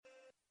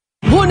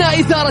هنا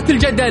إثارة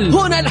الجدل،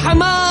 هنا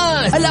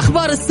الحماس،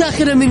 الأخبار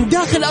الساخنة من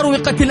داخل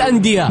أروقة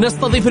الأندية،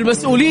 نستضيف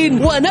المسؤولين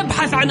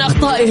ونبحث عن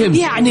أخطائهم.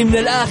 يعني من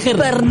الآخر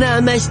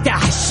برنامج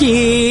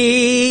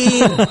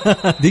تحشير.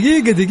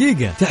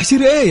 دقيقة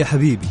تحشير ايه يا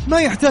حبيبي؟ ما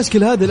يحتاج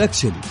كل هذا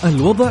الأكشن.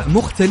 الوضع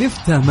مختلف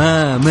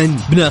تماما.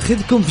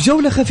 بناخذكم في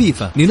جولة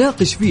خفيفة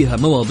نناقش فيها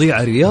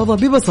مواضيع الرياضة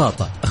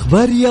ببساطة،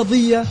 أخبار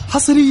رياضية،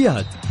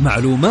 حصريات،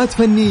 معلومات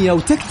فنية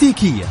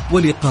وتكتيكية،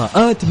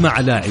 ولقاءات مع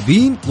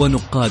لاعبين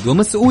ونقاد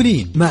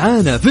ومسؤولين.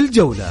 معانا في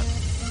الجولة.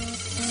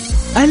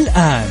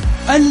 الآن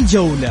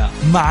الجولة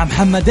مع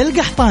محمد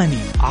القحطاني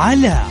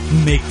على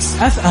ميكس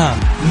اف ام.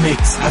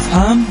 ميكس اف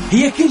ام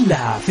هي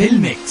كلها في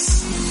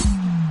الميكس.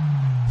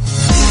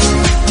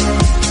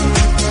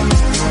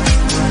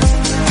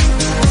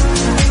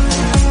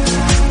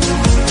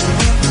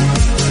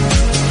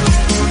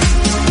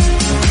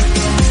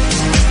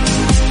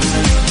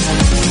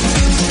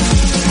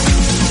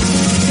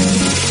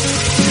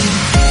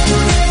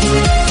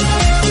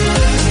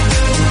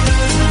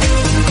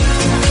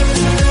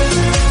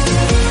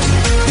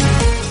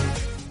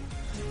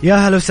 يا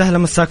هلا وسهلا،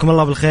 مساكم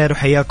الله بالخير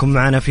وحياكم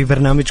معنا في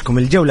برنامجكم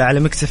الجولة على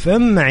ميكس اف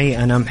ام.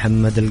 معي أنا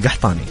محمد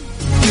القحطاني.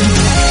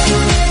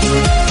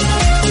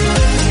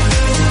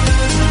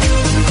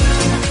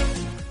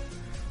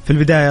 في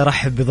البداية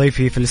رحب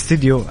بضيفي في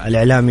الاستديو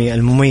الإعلامي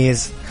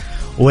المميز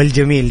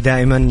والجميل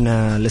دائما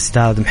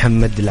الأستاذ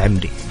محمد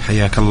العمري.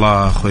 حياك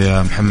الله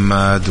أخويا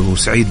محمد،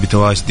 وسعيد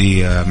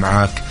بتواجدي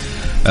معك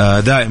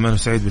دائما،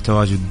 وسعيد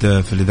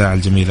بتواجد في الإذاعة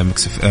الجميلة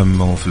ميكس اف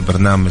ام وفي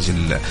البرنامج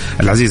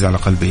العزيز على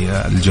قلبي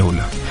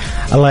الجولة.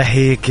 الله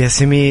يحييك يا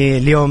سمي.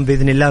 اليوم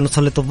بإذن الله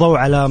نسلط الضوء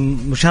على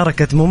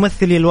مشاركة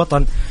ممثلي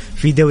الوطن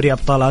في دوري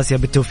أبطال آسيا،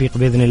 بالتوفيق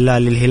بإذن الله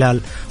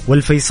للهلال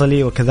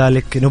والفيصلي،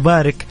 وكذلك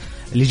نبارك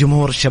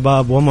لجمهور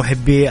الشباب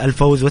ومحبي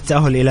الفوز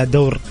والتأهل إلى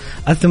دور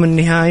الثمن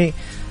النهائي،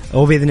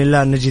 وبإذن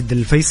الله نجد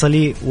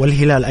الفيصلي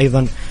والهلال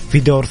أيضا في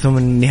دور ثمن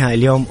النهائي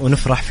اليوم،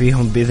 ونفرح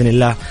فيهم بإذن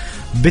الله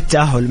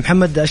بالتأهل.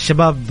 محمد،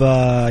 الشباب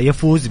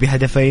يفوز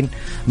بهدفين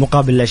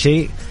مقابل لا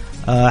شيء.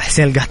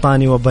 حسين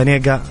القحطاني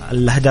وبانيجا،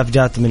 الأهداف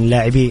جات من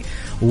لاعبي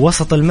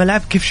وسط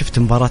الملعب. كيف شفت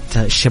مباراة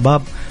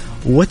الشباب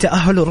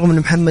وتأهله؟ رغم أن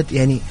محمد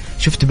يعني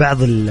شفت بعض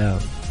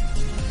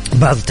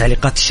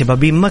تعليقات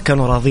الشبابين ما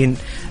كانوا راضين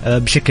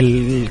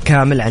بشكل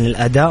كامل عن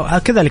الأداء،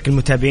 كذلك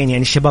المتابعين.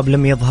 يعني الشباب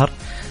لم يظهر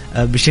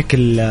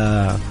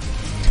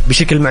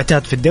بشكل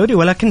معتاد في الدوري،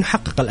 ولكن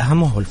حقق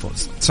الأهم وهو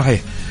الفوز.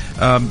 صحيح.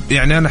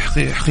 يعني أنا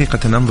حقيقة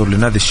أنظر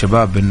لنادي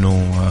الشباب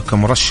أنه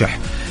كمرشح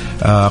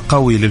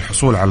قوي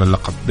للحصول على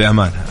اللقب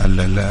بأمانة.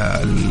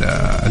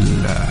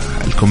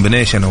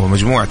 الكومبينيشن أو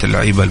مجموعة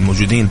اللعيبة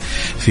الموجودين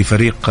في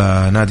فريق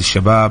نادي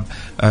الشباب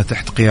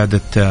تحت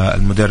قيادة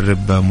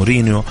المدرب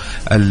مورينيو،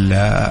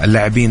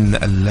 اللاعبين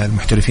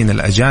المحترفين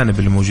الأجانب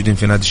اللي موجودين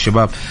في نادي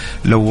الشباب،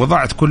 لو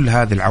وضعت كل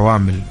هذه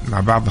العوامل مع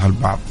بعضها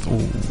البعض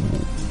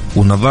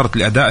ونظرت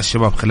لأداء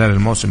الشباب خلال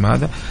الموسم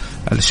هذا،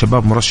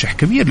 الشباب مرشح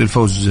كبير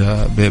للفوز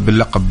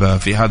باللقب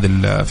في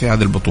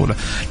هذه البطولة.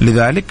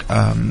 لذلك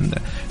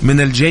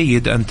من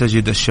الجيد أن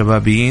تجد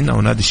الشبابيين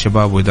أو نادي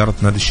الشباب وإدارة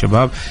نادي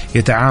الشباب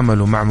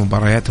يتعاملوا مع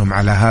مبارياتهم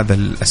على هذا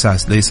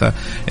الأساس. ليس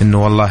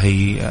إنه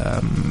والله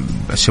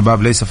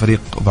الشباب ليس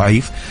فريق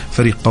ضعيف،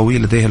 فريق قوي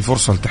لديه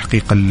الفرصة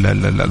لتحقيق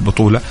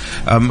البطولة.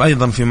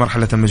 أيضا في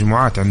مرحلة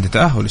المجموعات عند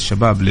تأهل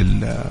الشباب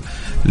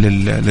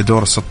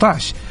لدور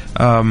 16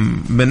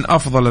 من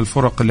أفضل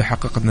الفرق اللي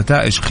حققت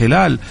نتائج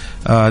خلال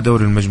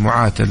دوري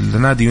المجموعات.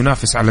 النادي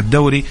ينافس على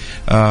الدوري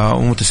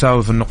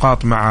ومتساوي في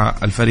النقاط مع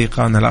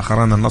الفريقان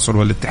الآخران النصر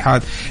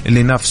والاتحاد اللي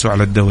ينافسوا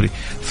على الدوري.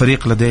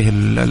 فريق لديه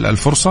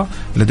الفرصة،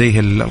 لديه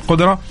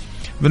القدرة.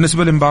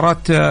 بالنسبة لمباراة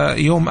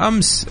يوم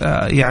أمس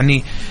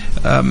يعني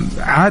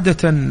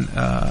عادة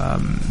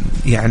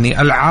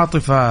يعني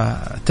العاطفة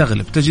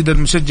تغلب، تجد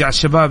المشجع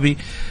الشبابي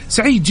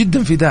سعيد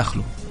جدا في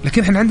داخله،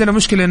 لكن احنا عندنا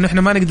مشكلة انه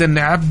احنا ما نقدر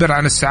نعبر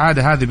عن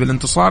السعادة هذه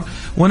بالانتصار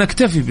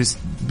ونكتفي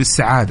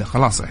بالسعادة.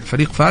 خلاص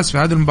الفريق فاز في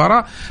هذه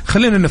المباراة،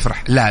 خلينا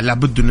نفرح. لا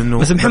بد انه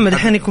بس محمد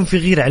احيانا يكون في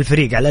غيرة على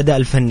الفريق، على الاداء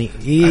الفني،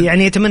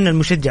 يعني يتمنى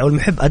المشجع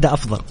والمحب اداء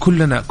افضل.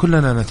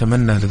 كلنا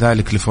نتمنى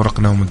لذلك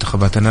لفرقنا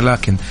ومنتخباتنا،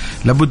 لكن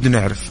لابد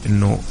نعرف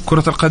انه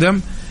كرة القدم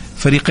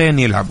فريقين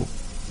يلعبوا،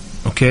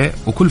 اوكي،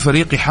 وكل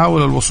فريق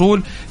يحاول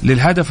الوصول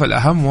للهدف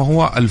الأهم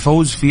وهو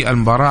الفوز في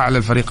المباراة على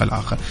الفريق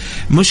الآخر.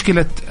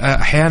 مشكلة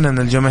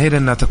أحيانا الجماهير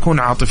أنها تكون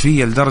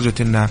عاطفية لدرجة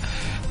أنها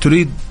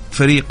تريد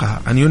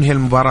فريقها أن ينهي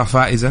المباراة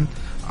فائزا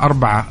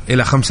 4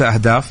 إلى 5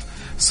 أهداف،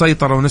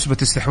 سيطرة ونسبة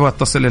استحواذ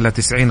تصل إلى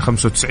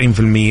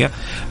 90-95%،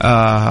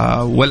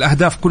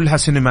 والأهداف كلها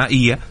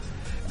سينمائية.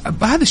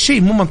 هذا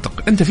الشيء مو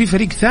منطق. أنت في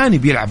فريق ثاني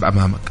بيلعب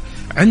أمامك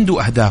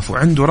عنده أهداف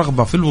وعنده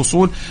رغبة في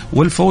الوصول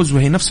والفوز،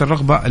 وهي نفس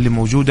الرغبة اللي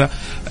موجودة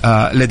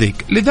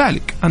لديك.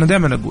 لذلك أنا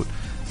دائما أقول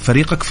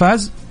فريقك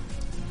فاز،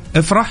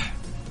 افرح،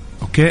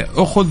 أوكي،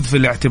 أخذ في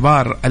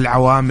الاعتبار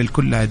العوامل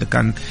كلها. إذا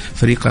كان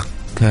فريقك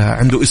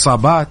عنده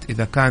إصابات،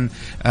 إذا كان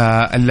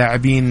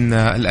اللاعبين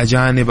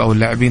الأجانب أو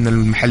اللاعبين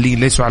المحليين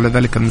ليسوا على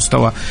ذلك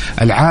المستوى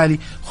العالي،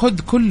 خذ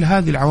كل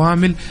هذه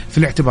العوامل في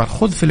الاعتبار.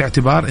 خذ في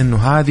الاعتبار أنه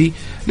هذه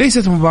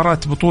ليست مباراة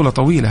بطولة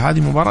طويلة، هذه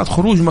مباراة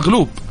خروج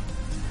مغلوب.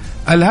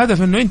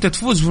 الهدف انه انت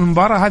تفوز في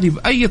المباراة هذه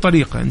بأي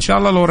طريقة. ان شاء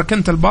الله لو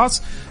ركنت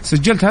الباص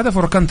سجلت هدف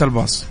وركنت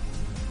الباص،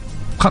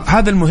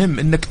 هذا المهم،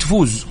 انك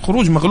تفوز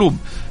خروج مغلوب،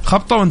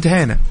 خبطة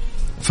وانتهينا.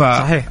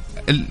 صحيح.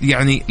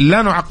 يعني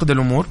لا نعقد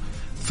الامور،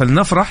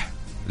 فلنفرح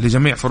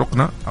لجميع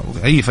فرقنا او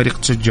اي فريق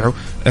تشجعه،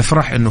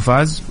 افرح انه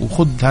فاز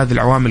وخذ هذه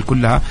العوامل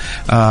كلها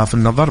في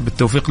النظر.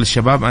 بالتوفيق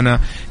للشباب. انا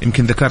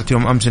يمكن ذكرت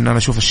يوم امس ان انا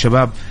اشوف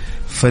الشباب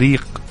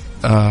فريق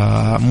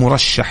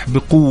مرشح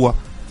بقوة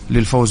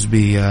للفوز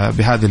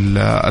بهذه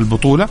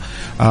البطولة،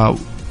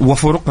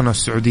 وفرقنا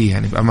السعودية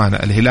يعني بأمانة،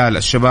 الهلال،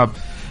 الشباب،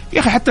 يا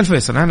أخي حتى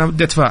الفيصل. أنا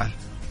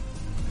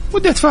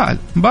ودي أتفائل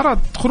مباراة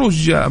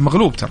خروج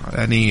مغلوب ترى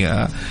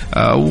يعني،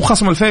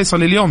 وخصم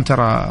الفيصل اليوم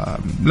ترى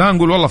لا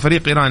نقول والله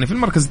فريق إيراني في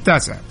المركز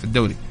التاسع في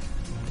الدوري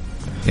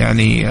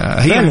يعني،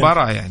 هي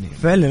مباراة يعني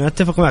فعلا.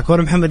 أتفق معك.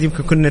 وأنا محمد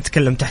يمكن كنا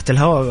نتكلم تحت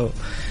الهواء،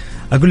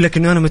 أقول لك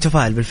إنه أنا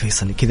متفائل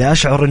بالفيصلي كذا،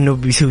 أشعر إنه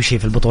بيسوي شيء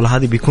في البطولة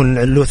هذه، بيكون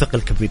له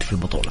ثقل كبير في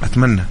البطولة.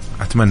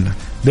 أتمنى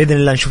بإذن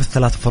الله نشوف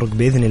الثلاث فرق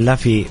بإذن الله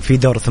في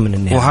دور ثمن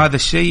النهائي. وهذا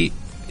الشيء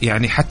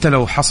يعني حتى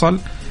لو حصل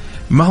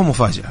ما هو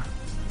مفاجأة،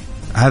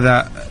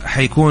 هذا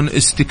حيكون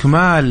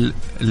استكمال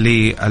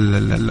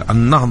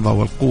للنهضة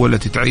والقوة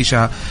التي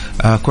تعيشها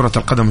كرة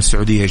القدم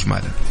السعودية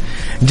إجمالا.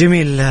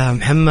 جميل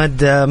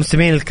محمد.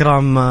 مستمعين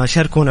الكرام،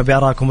 شاركونا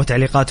بآرائكم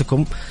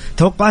وتعليقاتكم،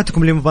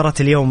 توقعاتكم لمباراة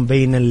اليوم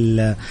بين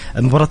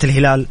مباراة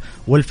الهلال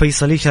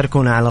والفيصلي.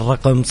 شاركونا على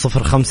الرقم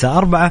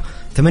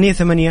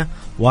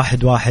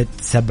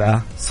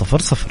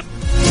 0548811700.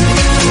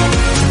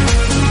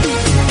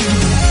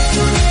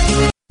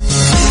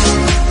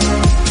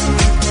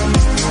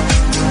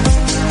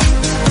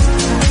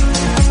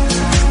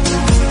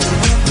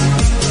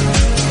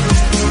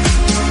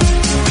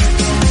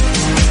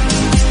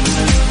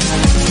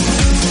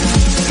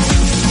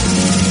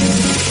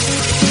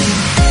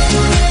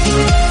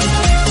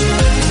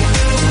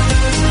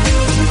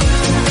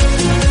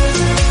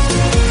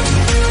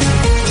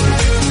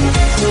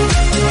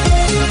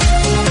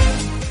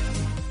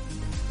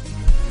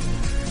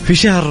 في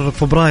شهر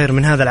فبراير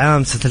من هذا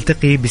العام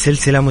ستلتقي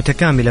بسلسلة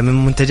متكاملة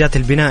من منتجات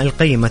البناء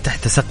القيمة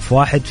تحت سقف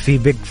واحد في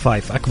بيج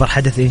 5، أكبر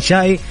حدث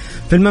إنشائي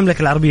في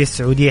المملكة العربية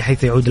السعودية،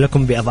 حيث يعود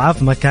لكم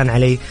بأضعاف ما كان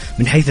عليه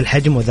من حيث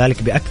الحجم،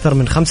 وذلك بأكثر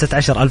من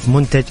 15,000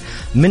 منتج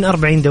من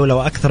 40 دولة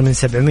وأكثر من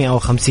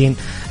 750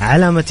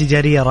 علامة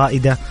تجارية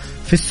رائدة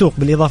في السوق،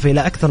 بالإضافة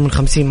إلى أكثر من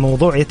 50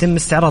 موضوع يتم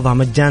استعراضها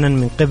مجانا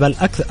من قبل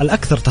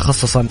الأكثر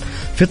تخصصا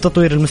في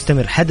التطوير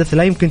المستمر. حدث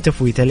لا يمكن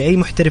تفويته لأي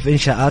محترف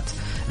إنشاءات.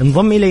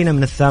 انضم إلينا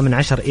من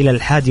 18 إلى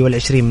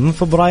 21 من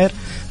فبراير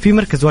في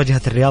مركز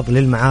واجهة الرياض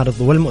للمعارض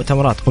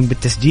والمؤتمرات. قم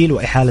بالتسجيل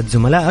وإحالة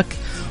زملائك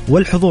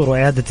والحضور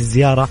وإعادة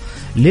الزيارة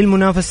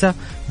للمنافسة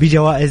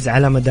بجوائز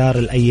على مدار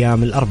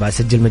الأيام الأربعة.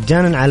 سجل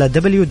مجانا على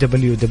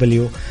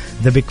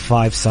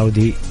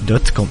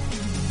www.thebig5saudi.com.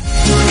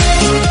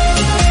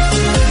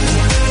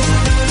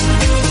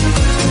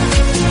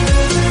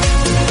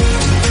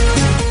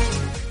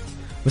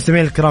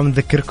 مستمعين الكرام،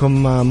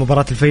 نذكركم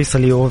مباراة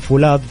الفيصلي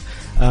وفولاذ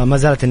ما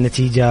زالت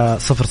النتيجة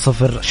 0-0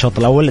 الشوط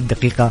الأول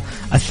الدقيقة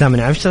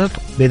 18.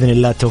 بإذن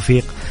الله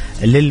التوفيق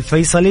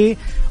للفيصلي.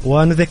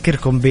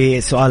 ونذكركم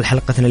بسؤال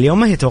حلقتنا اليوم: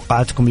 ما هي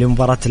توقعاتكم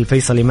لمباراة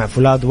الفيصلي مع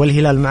فولاذ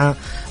والهلال مع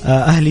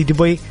أهلي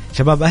دبي؟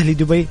 شباب أهلي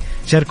دبي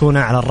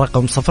شاركونا على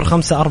الرقم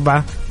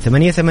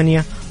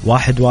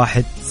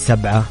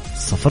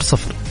 0548811700.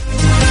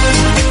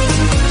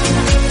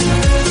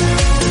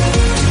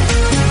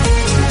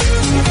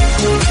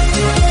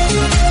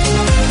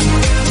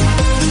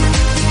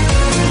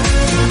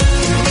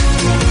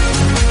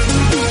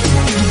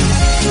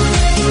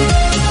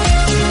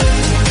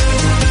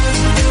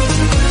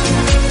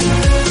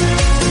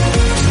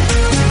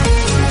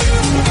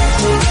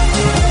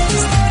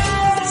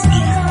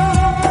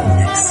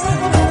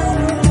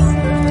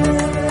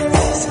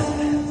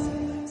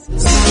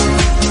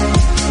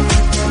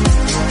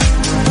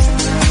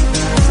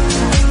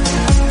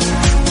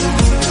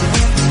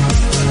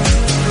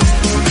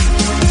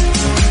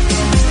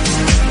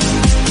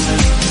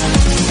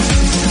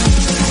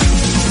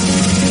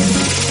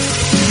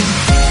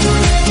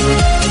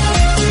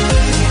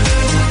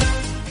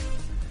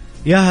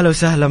 يا هلا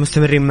وسهلا،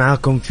 مستمرين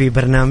معاكم في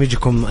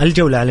برنامجكم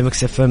الجولة على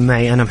ميكس اف ام،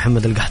 معي أنا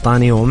محمد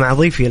القحطاني ومع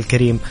ضيفي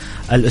الكريم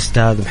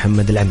الأستاذ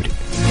محمد العمري.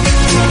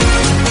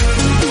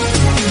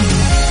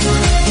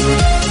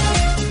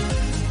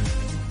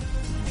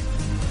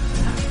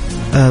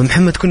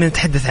 محمد، كنا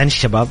نتحدث عن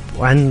الشباب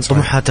وعن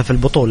طموحاته في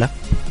البطولة.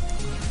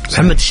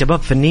 محمد،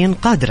 الشباب فنيا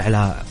قادر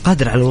على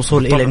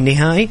الوصول بالطبع إلى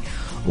النهائي،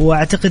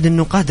 واعتقد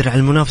انه قادر على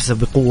المنافسه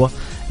بقوه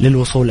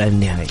للوصول الى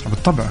النهائي.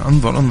 بالطبع.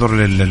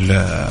 انظر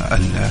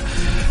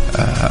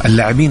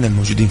اللاعبين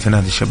الموجودين في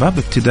نادي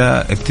الشباب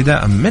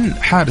ابتداء من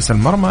حارس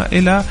المرمى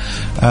الى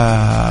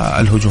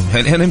الهجوم.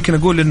 يعني انا يمكن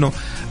اقول انه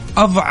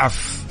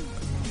اضعف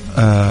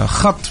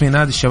خط في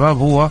نادي الشباب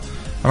هو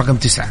رقم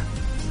 9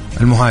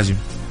 المهاجم،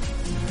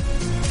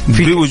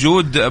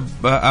 بوجود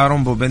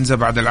آرون بوبنزا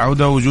بعد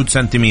العوده، وجود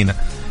سانتيمينا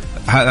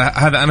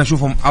هذا أنا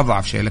أشوفهم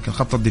أضعف شيء. لكن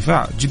خط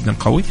الدفاع جدا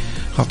قوي،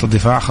 خط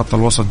الدفاع، خط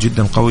الوسط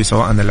جدا قوي،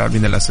 سواء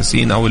اللاعبين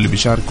الأساسيين أو اللي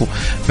بيشاركوا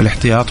في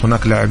الاحتياط.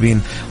 هناك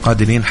لاعبين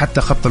قادرين.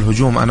 حتى خط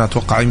الهجوم أنا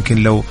أتوقع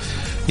يمكن لو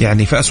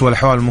يعني في أسوأ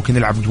الأحوال ممكن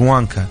يلعب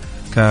جوانكا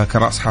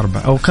كرأس حربة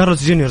أو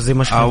كارلوس جونيور زي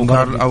ما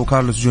شفنا أو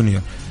كارلوس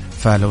جونيور.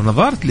 فلو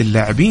نظرت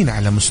للاعبين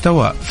على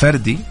مستوى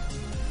فردي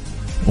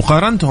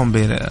وقارنتهم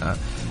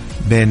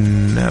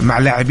بين مع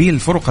لاعبي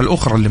الفرق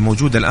الأخرى اللي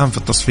موجودة الآن في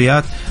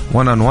التصفيات 1-on-1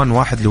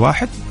 واحد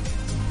لواحد،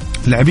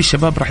 لاعبي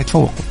الشباب راح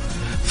يتفوقوا.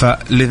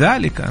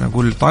 فلذلك أنا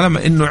أقول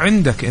طالما إنه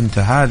عندك أنت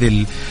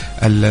هذه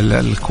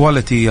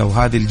الكواليتي أو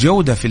هذه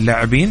الجودة في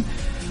اللاعبين،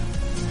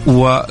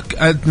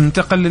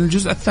 وننتقل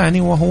للجزء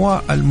الثاني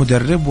وهو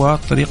المدرب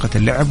وطريقة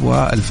اللعب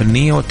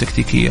والفنية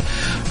والتكتيكية.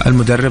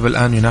 المدرب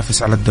الآن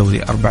ينافس على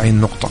الدوري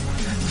 40 نقطة،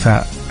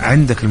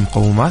 فعندك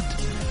المقومات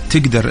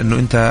تقدر أنه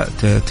أنت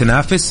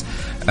تنافس.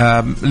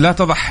 لا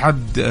تضع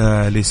حد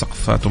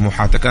لسقف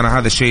طموحاتك. أنا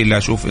هذا الشيء اللي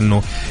أشوف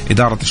أنه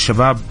إدارة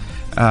الشباب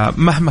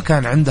مهما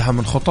كان عندها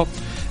من خطط،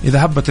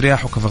 إذا هبت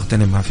رياحك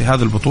فاغتنمها. في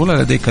هذه البطولة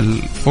لديك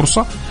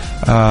الفرصة،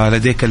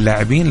 لديك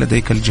اللاعبين،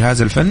 لديك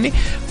الجهاز الفني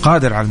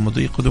قادر على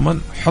المضي قدما.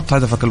 حط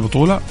هدفك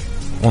البطولة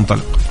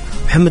وانطلق.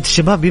 محمد،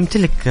 الشباب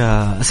يمتلك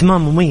أسماء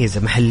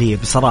مميزة محلية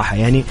بصراحة.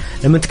 يعني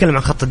لما نتكلم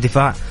عن خط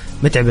الدفاع،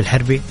 متعب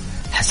الحربي،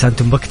 حسان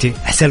تنبكتي،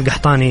 حسين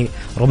القحطاني،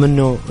 رغم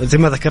انه زي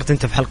ما ذكرت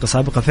انت في حلقه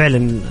سابقه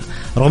فعلا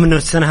رغم انه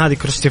السنه هذه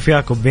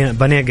كروستوفياك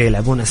وبانيجا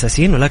يلعبون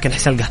اساسيين، ولكن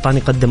حسين القحطاني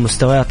قدم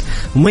مستويات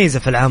مميزه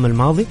في العام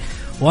الماضي،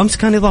 وامس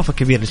كان اضافه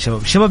كبيره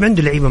للشباب. الشباب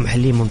عنده لعيبه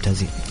محليين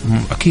ممتازين.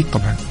 اكيد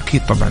طبعا،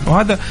 اكيد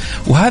طبعا.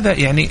 وهذا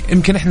يعني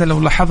يمكن احنا لو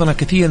لاحظنا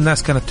كثير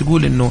الناس كانت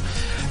تقول انه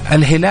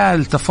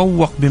الهلال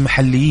تفوق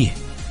بمحليه،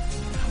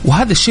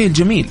 وهذا الشيء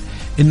الجميل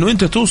انه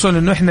انت توصل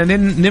انه احنا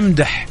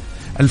نمدح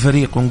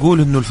الفريق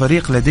ونقول انه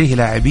الفريق لديه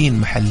لاعبين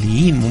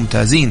محليين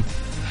ممتازين،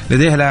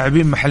 لديه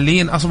لاعبين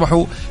محليين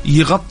اصبحوا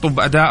يغطوا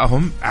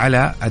بادائهم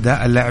على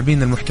اداء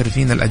اللاعبين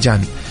المحترفين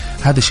الاجانب.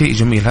 هذا شيء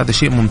جميل، هذا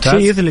شيء ممتاز،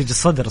 شيء يثلج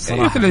الصدر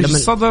الصراحه، يثلج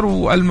الصدر.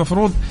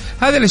 والمفروض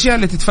هذه الاشياء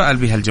اللي تتفائل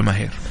بها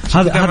الجماهير.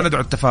 هذا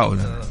ندعو التفاؤل.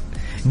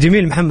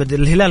 جميل محمد.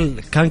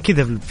 الهلال كان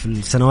كذا في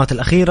السنوات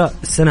الأخيرة.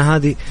 السنة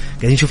هذه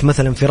قاعدين نشوف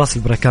مثلا في راس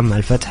البركان مع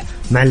الفتح،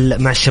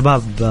 مع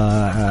الشباب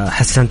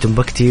حسان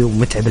تنبكتي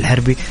ومتعب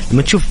الحربي.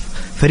 لما تشوف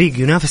فريق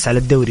ينافس على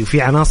الدوري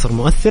وفي عناصر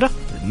مؤثرة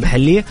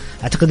محلية،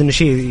 أعتقد إنه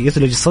شيء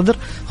يثلج الصدر،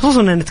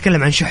 خصوصا أن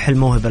نتكلم عن شح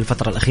الموهبة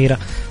الفترة الأخيرة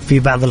في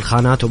بعض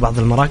الخانات وبعض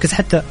المراكز،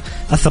 حتى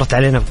أثرت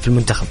علينا في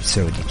المنتخب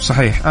السعودي.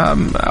 صحيح.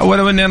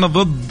 ولو أني أنا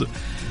ضد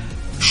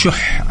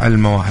شح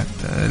المواهب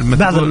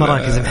بعض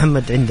المراكز.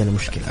 محمد عندنا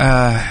مشكلة.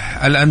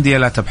 الأندية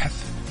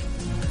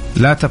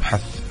لا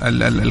تبحث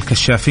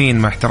الكشافين،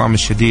 مع احترام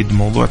الشديد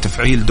موضوع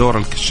تفعيل دور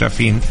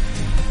الكشافين.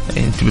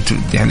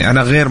 يعني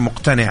أنا غير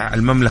مقتنع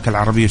المملكة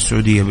العربية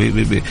السعودية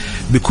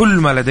بكل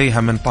ما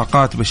لديها من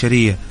طاقات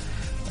بشرية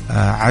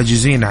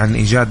عاجزين عن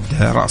إيجاد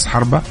رأس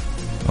حربة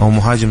أو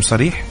مهاجم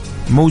صريح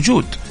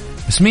موجود.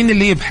 بس مين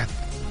اللي يبحث؟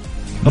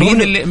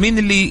 مين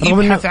اللي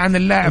يبحث عن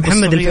اللاعب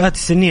محمد الصغير؟ الفئات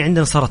السنية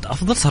عندنا صارت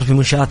أفضل، صار في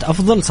منشآت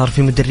أفضل، صار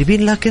في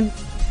مدربين، لكن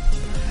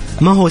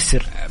ما هو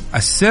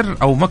السر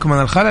أو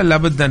مكمن الخلل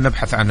لابد أن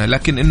نبحث عنه.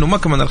 لكن إنه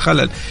مكمن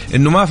الخلل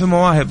إنه ما في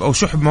مواهب أو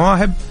شحب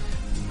مواهب،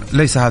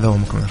 ليس هذا هو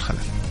مكمن الخلل.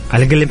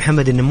 على الأقل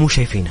محمد إنه مو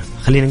شايفينها،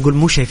 خلينا نقول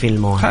مو شايفين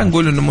المواهب. خلينا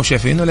نقول إنه مو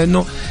شايفينه،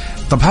 لأنه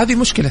طب هذه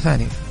مشكلة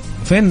ثانية.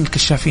 فين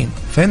الكشافين؟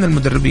 فين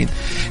المدربين؟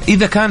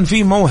 إذا كان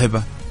في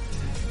موهبة،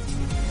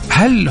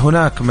 هل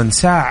هناك من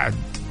ساعد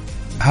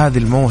هذه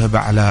الموهبة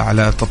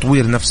على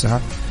تطوير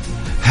نفسها؟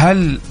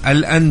 هل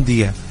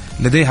الأندية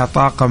لديها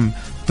طاقم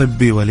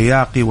طبي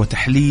ولياقي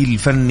وتحليل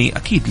فني؟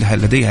 أكيد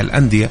لديها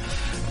الأندية،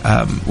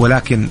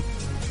 ولكن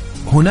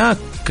هناك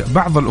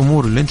بعض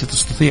الأمور اللي أنت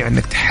تستطيع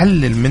أنك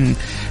تحلل من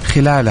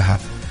خلالها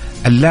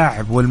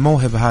اللاعب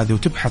والموهبة هذه،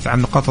 وتبحث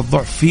عن نقاط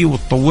الضعف فيه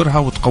وتطورها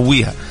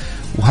وتقويها.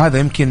 وهذا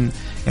يمكن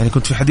يعني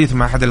كنت في حديث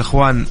مع أحد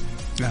الإخوان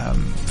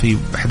في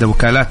إحدى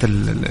وكالات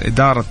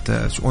إدارة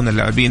شؤون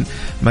اللاعبين،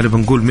 ما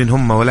بنقول مين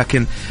هم،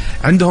 ولكن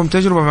عندهم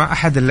تجربة مع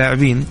أحد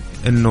اللاعبين،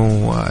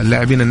 إنه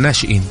اللاعبين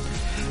الناشئين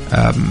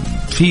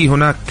في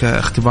هناك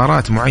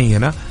اختبارات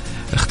معينة.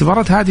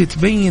 الاختبارات هذه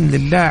تبين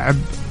للاعب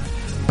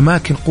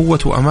أماكن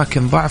قوته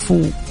وأماكن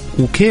ضعفه،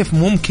 وكيف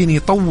ممكن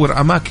يطور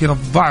أماكن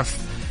الضعف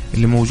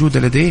اللي موجودة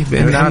لديه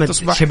بأنها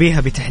تصبح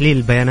شبيهة بتحليل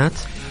البيانات.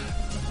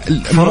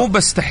 مو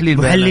بس تحليل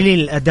بيانات، محللين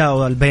الأداء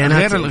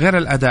والبيانات. غير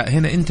الأداء.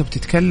 هنا أنت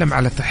بتتكلم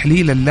على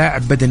تحليل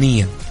اللاعب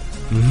بدنيا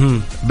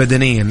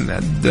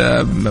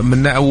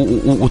من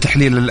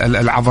وتحليل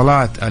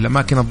العضلات،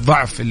 الأماكن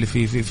الضعف اللي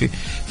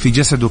في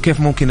جسده، كيف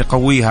ممكن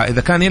يقويها.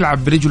 إذا كان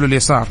يلعب برجله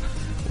اليسار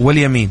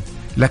واليمين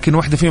لكن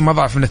واحدة فيهم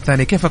أضعف من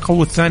الثانية، كيف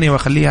أقوي الثانية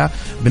وأخليها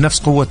بنفس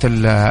قوة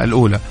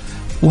الأولى،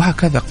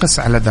 وهكذا قس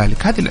على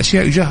ذلك. هذه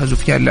الأشياء يجهزوا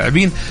فيها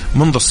اللاعبين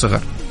منذ الصغر.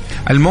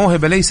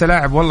 الموهبة ليس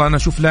لاعب والله أنا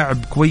أشوف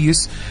لاعب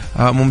كويس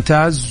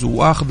ممتاز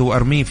وأخذه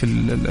وأرميه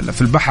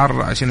في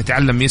البحر عشان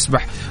يتعلم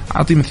يسبح.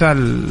 أعطي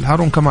مثال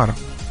هارون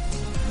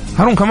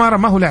كمارا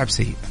ما هو لاعب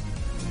سيء.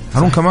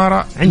 هارون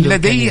كمارا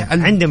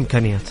عنده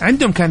إمكانيات،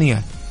 عنده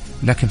إمكانيات،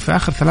 لكن في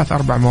آخر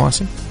 3-4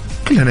 مواسم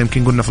كلنا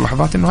يمكن قلنا في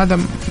لحظات إنه هذا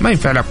ما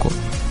ينفع لعب كورة،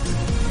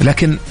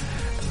 لكن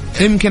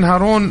يمكن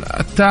هارون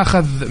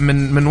اتاخذ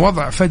من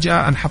وضع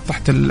فجأة انحط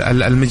تحت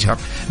المجهر،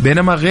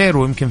 بينما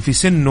غيره يمكن في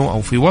سنه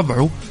أو في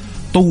وضعه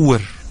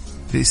طور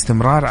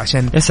باستمرار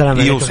عشان يا سلام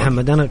عليك يوصل.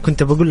 محمد، أنا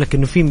كنت بقول لك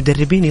إنه في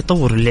مدربين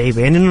يطوروا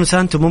اللعيبة، يعني إنه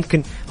سانتو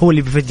ممكن هو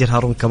اللي بيفجر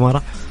هارون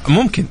كمارا،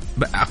 ممكن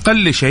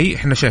أقل شيء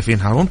إحنا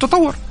شايفين هارون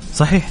تطور.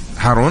 صحيح،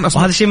 هارون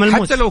أصبح وهذا شيء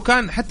ملموس.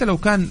 حتى لو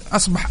كان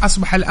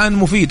أصبح الآن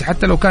مفيد،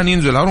 حتى لو كان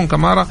ينزل هارون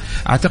كمارا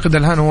أعتقد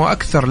الآن هو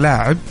أكثر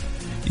لاعب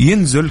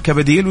ينزل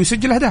كبديل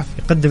ويسجل أهداف،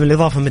 يقدم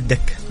الإضافة من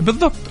الدك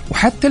بالضبط.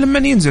 وحتى لما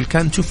ينزل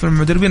كان تشوف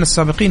المدربين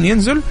السابقين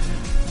ينزل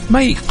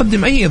ما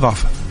يقدم أي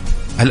إضافة،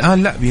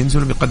 الآن لا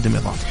بينزل وبيقدم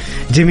إضافة.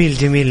 جميل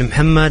جميل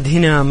محمد.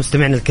 هنا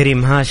مستمعنا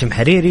الكريم هاشم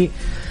حريري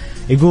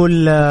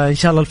يقول إن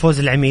شاء الله الفوز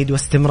العميد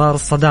واستمرار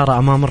الصدارة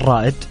أمام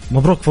الرائد،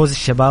 مبروك فوز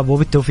الشباب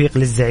وبالتوفيق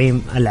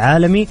للزعيم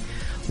العالمي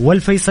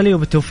والفيصلي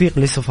وبالتوفيق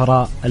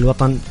لسفراء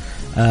الوطن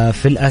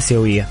في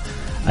الآسيوية.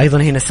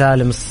 أيضا هنا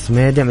سالم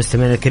الصميدي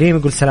مستمعنا الكريم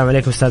يقول السلام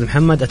عليكم أستاذ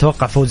محمد،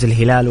 أتوقع فوز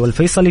الهلال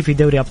والفيصلي في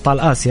دوري أبطال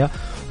آسيا،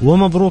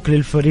 ومبروك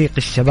للفريق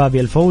الشبابي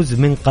الفوز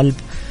من قلب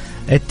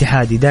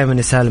اتحادي. دائما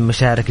يا سالم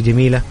مشاعرك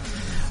جميلة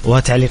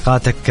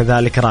وتعليقاتك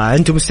كذلك رائعة.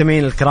 أنتم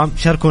مستمعين الكرام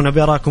شاركونا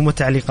بآرائكم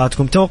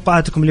وتعليقاتكم،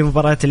 توقعاتكم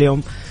لمباراة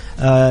اليوم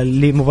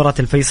لمباراة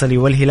الفيصلي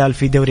والهلال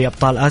في دوري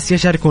أبطال آسيا،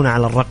 شاركونا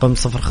على الرقم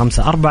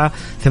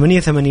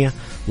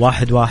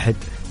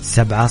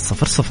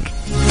 0548811700.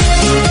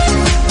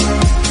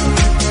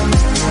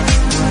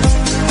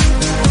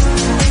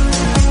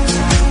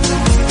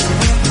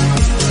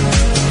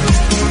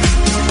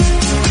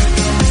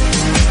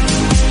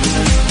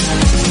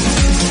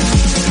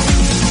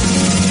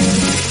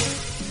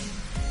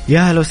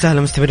 يا هلا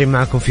وسهلا، مستمرين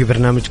معكم في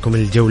برنامجكم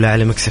الجولة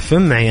على ميكس اف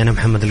ام، معي أنا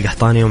محمد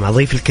القحطاني ومع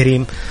ضيف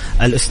الكريم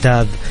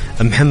الأستاذ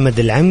محمد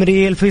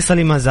العمري.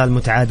 الفيصلي ما زال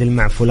متعادل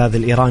مع فولاذ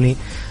الإيراني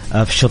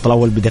في الشوط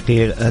الأول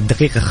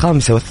الدقيقة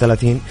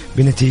 35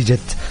 بنتيجة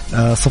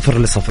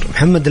 0-0.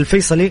 محمد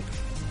الفيصلي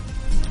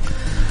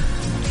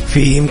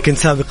في يمكن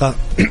سابقة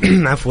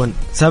عفوا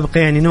سابقة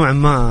يعني نوعا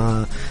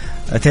ما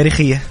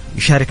تاريخية،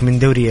 يشارك من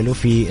دوري له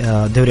في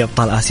دوري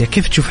أبطال آسيا.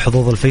 كيف تشوف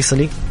حظوظ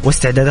الفيصلي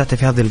واستعداداته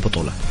في هذه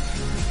البطولة؟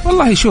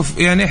 والله شوف،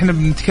 يعني احنا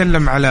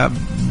بنتكلم على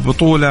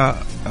بطولة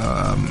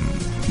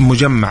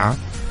مجمعة،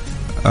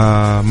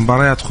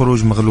 مباريات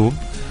خروج مغلوب.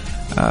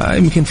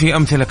 يمكن في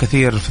أمثلة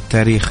كثير في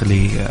التاريخ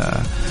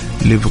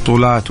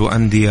لبطولات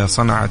وأندية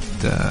صنعت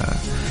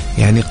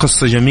يعني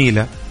قصة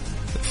جميلة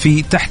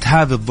في تحت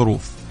هذه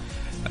الظروف.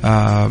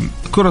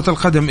 كرة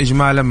القدم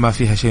إجمالا ما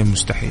فيها شيء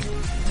مستحيل،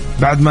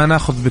 بعد ما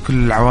ناخذ بكل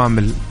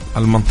العوامل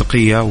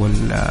المنطقية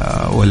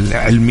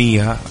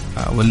والعلمية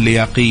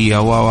واللياقية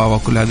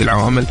وكل هذه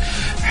العوامل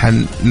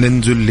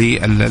حننزل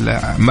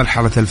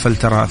لمرحلة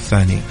الفلترة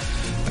الثانية.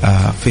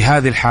 في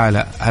هذه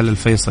الحالة هل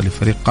الفيصلي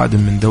فريق قادم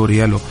من دوري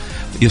يلو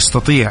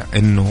يستطيع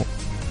أنه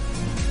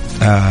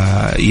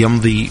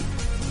يمضي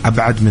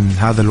أبعد من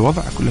هذا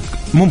الوضع؟ أقول لك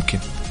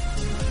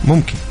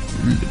ممكن.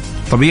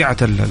 طبيعة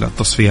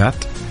التصفيات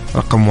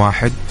رقم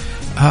واحد،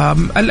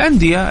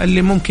 الأندية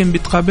اللي ممكن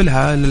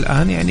بتقابلها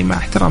الآن يعني مع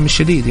احترام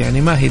الشديد،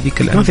 يعني ما هي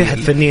ذيك الأندية ما في حد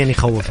فنيا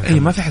يخوف،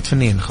 ما في حد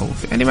فنيا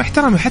يخوف، يعني مع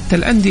احترامي حتى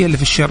الأندية اللي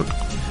في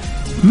الشرق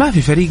ما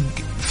في فريق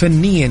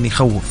فنيا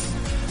يخوف.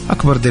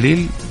 أكبر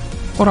دليل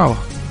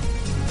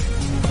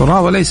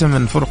أوراوا ليس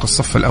من فرق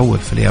الصف الأول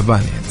في اليابان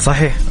يعني.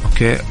 صحيح،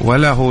 أوكي،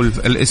 ولا هو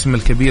الاسم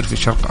الكبير في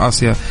شرق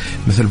آسيا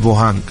مثل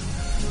بوهانغ،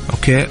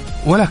 أوكي،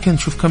 ولكن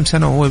شوف كم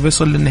سنة وهو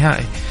بيصل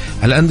للنهائي.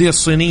 الأندية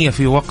الصينية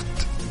في وقت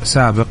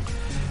سابق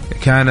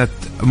كانت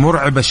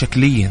مرعبة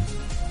شكليا،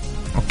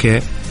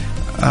 أوكي،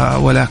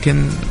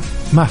 ولكن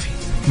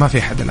ما في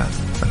أحد الآن.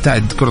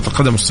 انتهت كرة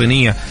القدم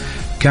الصينية،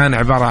 كان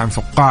عبارة عن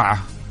فقاعة،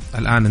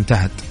 الآن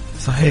انتهت.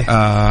 صحيح.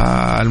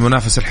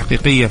 المنافسة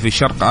الحقيقية في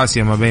شرق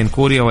آسيا ما بين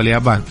كوريا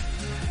واليابان.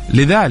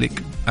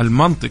 لذلك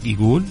المنطق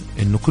يقول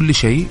إنه كل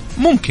شيء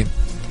ممكن،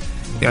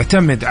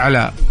 يعتمد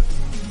على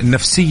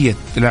نفسية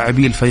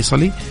لاعبي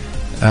الفيصلي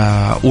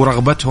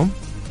ورغبتهم.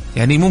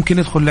 يعني ممكن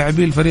يدخل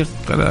لاعبي الفريق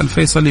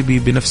الفيصلي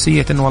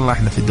بنفسية إنه والله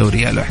إحنا في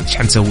الدوري يا إيش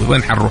حنسوي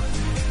وين حنروح،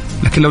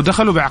 لكن لو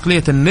دخلوا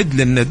بعقلية الند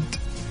للند،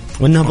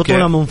 وإنها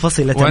بطولة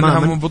منفصلة تماما،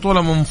 وإنها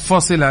بطولة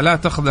منفصلة لا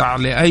تخضع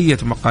لأي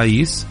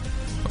مقاييس،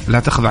 لا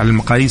تخضع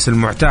للمقاييس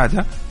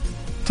المعتادة،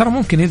 ترى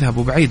ممكن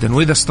يذهبوا بعيدا.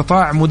 وإذا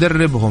استطاع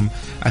مدربهم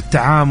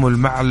التعامل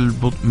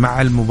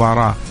مع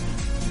المباراة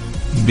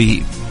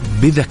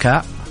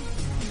بذكاء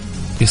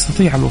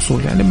يستطيع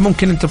الوصول. يعني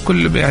ممكن أنت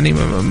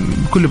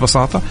بكل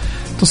بساطة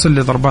تصل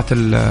لضربات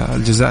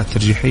الجزاء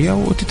الترجيحية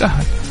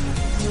وتتأهل.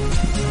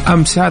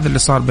 أمس هذا اللي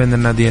صار بين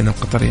الناديين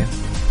القطريين.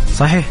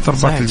 صحيح،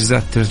 ضربات الجزاء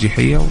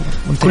الترجيحية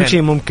كل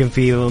شيء ممكن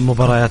في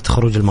مباريات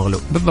خروج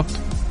المغلوب. بالضبط.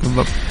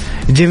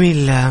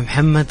 جميل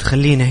محمد،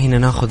 خلينا هنا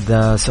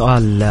ناخذ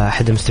سؤال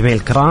أحد المستمعين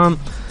الكرام.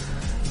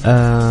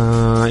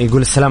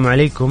 يقول السلام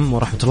عليكم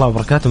ورحمة الله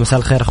وبركاته، مساء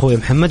الخير أخوي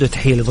محمد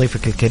وتحية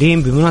لضيفك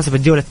الكريم. بمناسبة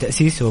جولة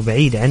تأسيس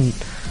وبعيد عن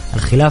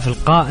الخلاف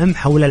القائم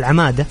حول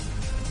العمادة،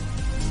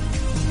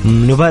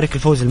 نبارك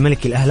الفوز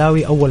الملكي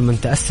الأهلاوي أول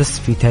من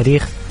تأسس في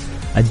تاريخ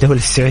الدولة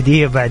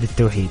السعودية بعد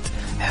التوحيد.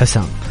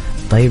 حسام.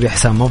 طيب يا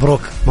حسام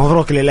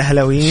مبروك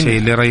للأهلاويين. شيء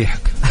اللي يريحك.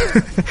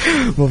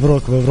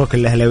 مبروك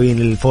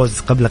للأهلاويين الفوز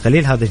قبل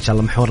قليل، هذا إن شاء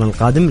الله محورنا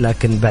القادم،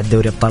 لكن بعد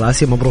دوري أبطال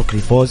آسيا مبروك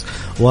الفوز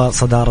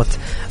وصدارة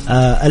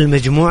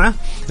المجموعة.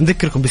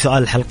 نذكركم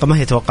بسؤال الحلقة: ما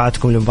هي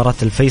توقعاتكم لمباراة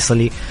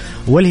الفيصلي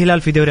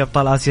والهلال في دوري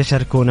أبطال آسيا؟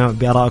 شاركونا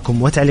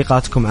بآرائكم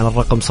وتعليقاتكم على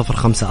الرقم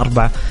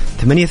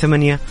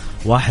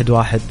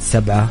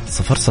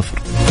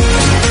 0548811700.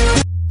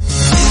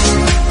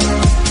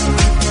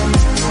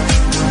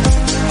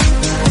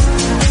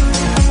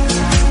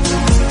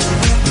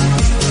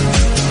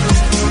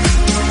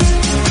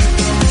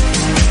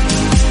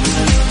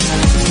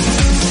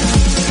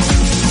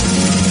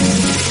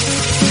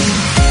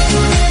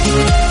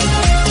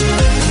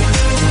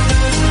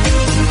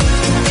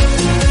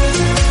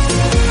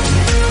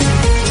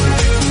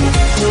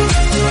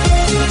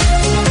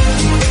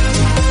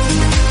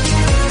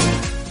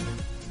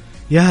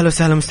 يا هلا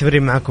وسهلا،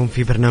 مستمرين معكم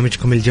في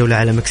برنامجكم الجولة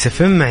على مكس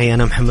اف ام. معي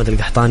أنا محمد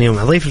القحطاني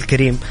ومع ضيف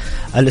الكريم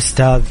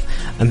الأستاذ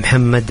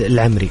محمد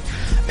العمري.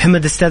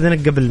 محمد أستاذنا،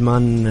 قبل ما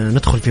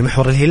ندخل في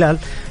محور الهلال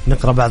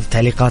نقرأ بعض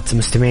تعليقات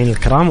مستمعين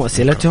الكرام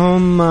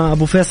وأسئلتهم.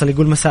 أبو فيصل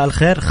يقول: مساء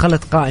الخير،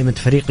 خلت قائمة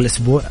فريق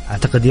الأسبوع،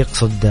 أعتقد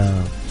يقصد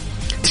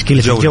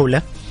تشكيلة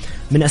الجولة،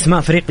 من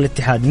أسماء فريق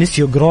الاتحاد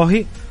نسيو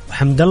جروهي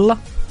وحمد الله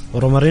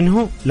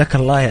ورومارينهو، لك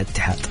الله يا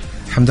اتحاد.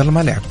 حمد الله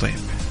ما لعب. طيب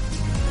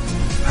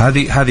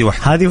هذه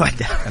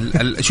واحدة.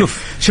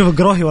 شوف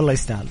جروهي والله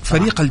يستاهل.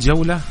 فريق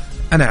الجولة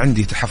أنا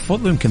عندي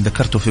تحفظ، ويمكن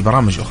ذكرته في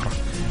برامج أخرى.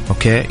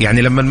 أوكي،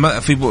 يعني لما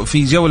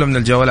في جولة من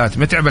الجولات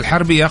متعب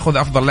الحربي يأخذ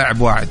أفضل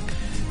لاعب واحد،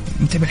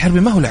 متعب الحربي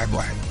ما هو لاعب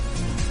واحد.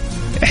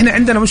 إحنا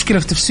عندنا مشكلة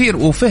في تفسير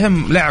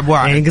وفهم لاعب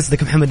واحد. يعني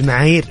قصدك محمد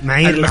معايير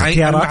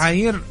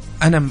المعايير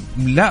أنا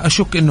لا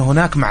أشك إنه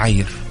هناك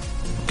معايير.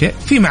 أوكي،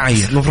 في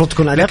معايير المفروض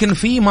تكون أدق، لكن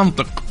في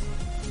منطق.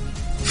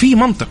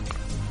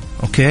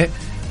 أوكي،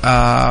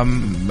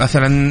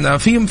 مثلا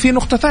في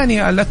نقطة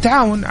ثانية،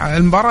 التعاون،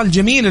 المباراة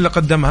الجميلة اللي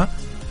قدمها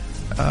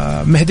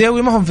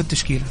مهداوي ما هم في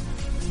التشكيلة،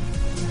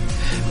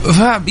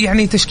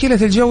 فيعني تشكيلة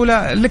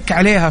الجولة لك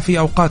عليها في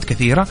أوقات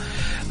كثيرة.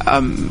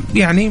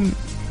 يعني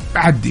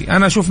عدي،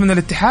 أنا أشوف من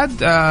الاتحاد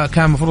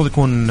كان مفروض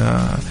يكون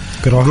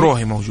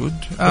جروهي موجود.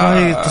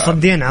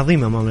 تصديان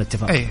عظيمة أمام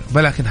الاتفاق. أي،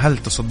 ولكن هل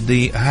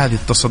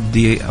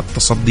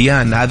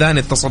هذان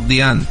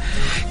التصديان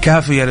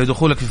كافية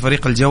لدخولك في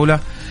فريق الجولة؟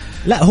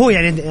 لا، هو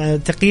يعني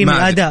تقييم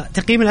الأداء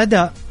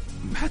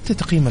حتى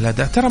تقييم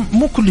الأداء ترى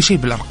مو كل شيء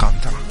بالأرقام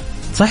ترى.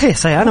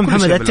 صحيح أنا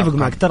محمد أتفق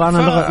معك، ترى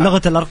أنا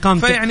لغة الأرقام.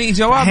 فيعني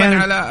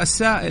جوابا على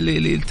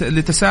السائل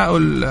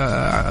لتساؤل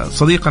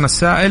صديقنا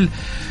السائل،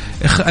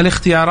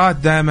 الاختيارات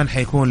دائما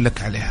حيكون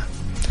لك عليها.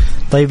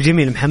 طيب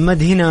جميل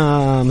محمد.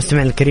 هنا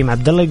مستمعنا الكريم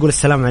عبد الله يقول: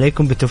 السلام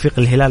عليكم، بالتوفيق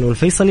الهلال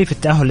والفيصلي في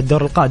التأهل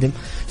للدور القادم.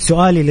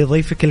 سؤالي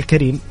لضيفك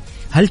الكريم: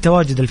 هل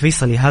تواجد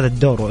الفيصلي هذا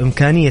الدور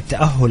وإمكانية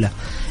تأهله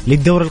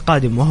للدور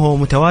القادم وهو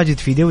متواجد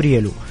في دوري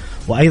يلو،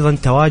 وأيضا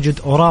تواجد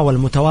أوراوا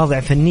المتواضع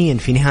فنيا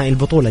في نهائي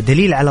البطولة،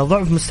 دليل على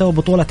ضعف مستوى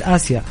بطولة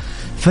آسيا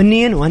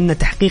فنيا، وأن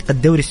تحقيق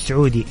الدوري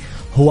السعودي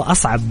هو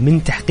أصعب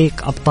من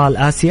تحقيق أبطال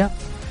آسيا؟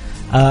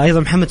 أيضا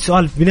محمد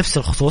سؤال بنفس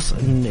الخصوص،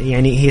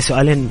 يعني هي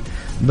سؤالين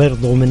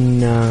برضو من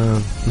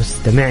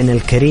مستمعنا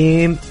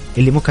الكريم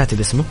اللي مو كاتب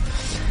اسمه.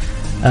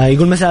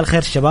 يقول: مساء الخير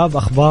الشباب،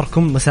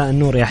 أخباركم؟ مساء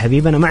النور يا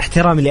حبيبنا، مع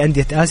احترامي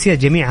لأندية آسيا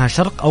جميعها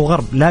شرق أو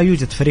غرب، لا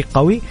يوجد فريق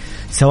قوي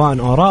سواء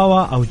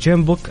أوراوا أو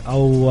جيمبوك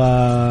أو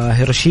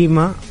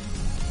هيروشيما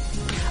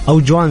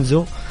أو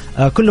جوانزو،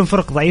 كلهم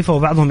فرق ضعيفة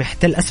وبعضهم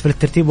يحتل أسفل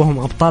الترتيب وهم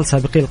أبطال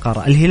سابقي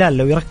القارة. الهلال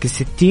لو يركز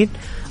 60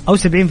 أو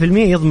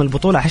 70% يضمن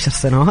البطولة 10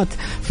 سنوات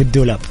في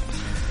الدولاب.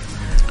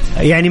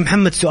 يعني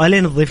محمد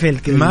سؤالين الضيفين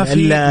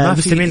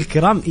المستمعين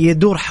الكرام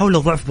يدور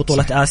حول ضعف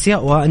بطولة آسيا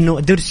وأنه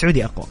الدوري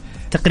السعودي أقوى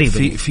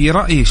تقريبا. في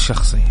رأيي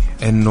الشخصي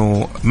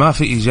أنه ما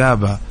في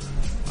إجابة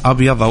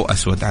أبيض أو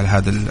أسود على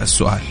هذا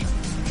السؤال،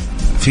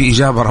 في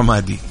إجابة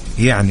رمادي،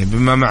 يعني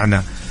بما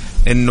معنى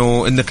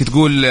إنك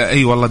تقول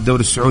أي والله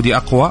الدوري السعودي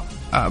أقوى.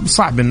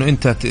 صعب إنه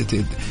أنت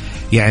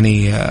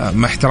يعني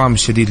مع احترام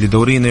الشديد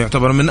لدورينا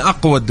يعتبر من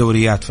أقوى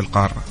الدوريات في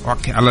القارة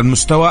على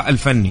المستوى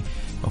الفني.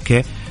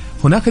 أوكي،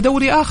 هناك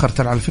دوري آخر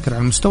ترى على فكرة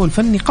على المستوى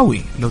الفني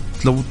قوي،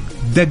 لو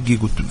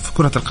دقق في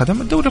كرة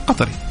القدم الدوري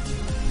القطري،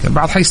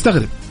 بعض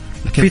حيستغرب،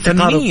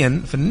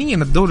 لكن فنيا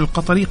الدوري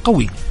القطري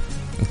قوي.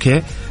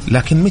 أوكي،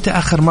 لكن متى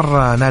آخر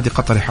مرة نادي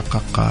قطري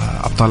حقق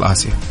أبطال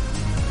آسيا؟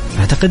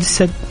 أعتقد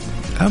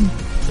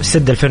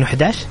السد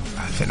 2011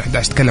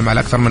 تكلم على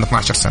أكثر من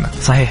 12 سنة.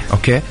 صحيح.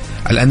 أوكي،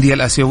 الأندية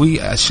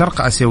الآسيوية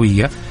الشرق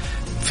آسيوية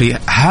في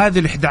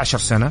هذه 11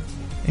 سنة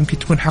يمكن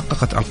تكون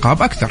حققت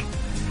ألقاب أكثر.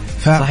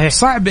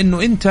 فصعب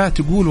إنه أنت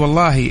تقول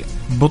والله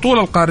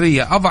بطولة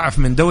القارية أضعف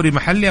من دوري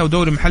محلي أو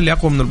دوري محلي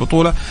أقوى من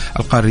البطولة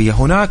القارية.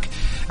 هناك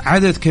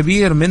عدد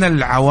كبير من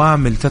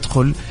العوامل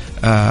تدخل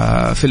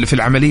في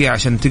العملية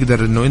عشان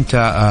تقدر إنه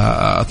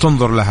أنت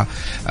تنظر لها.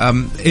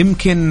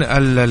 يمكن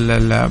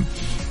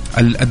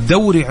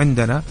الدوري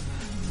عندنا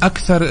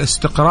أكثر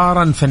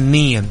استقرارا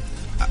فنيا،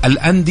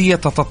 الأندية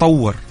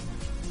تتطور.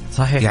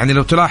 صحيح. يعني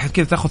لو تلاحظ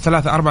كده تأخذ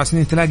 3-4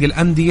 سنين تلاقي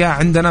الأندية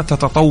عندنا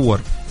تتطور.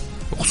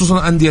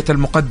 وخصوصا أندية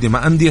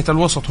المقدمة، أندية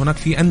الوسط. هناك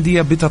في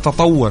أندية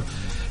بتتطور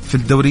في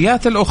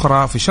الدوريات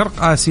الأخرى في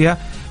شرق آسيا،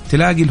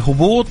 تلاقي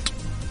الهبوط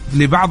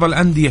لبعض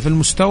الأندية في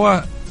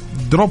المستوى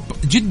دروب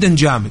جدا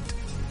جامد،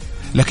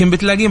 لكن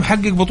بتلاقيه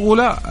محقق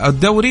بطولة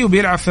الدوري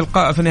وبيلعب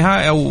في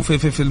النهاية أو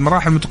في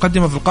المراحل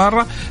المتقدمة في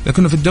القارة،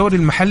 لكنه في الدوري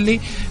المحلي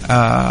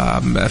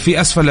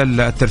في أسفل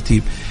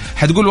الترتيب.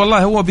 حتقول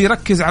والله هو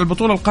بيركز على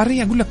البطولة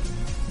القارية، أقول لك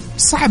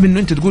صعب إنه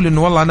أنت تقول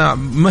إنه والله أنا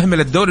مهمل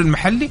الدوري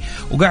المحلي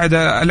وقاعد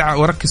ألعب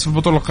وأركز في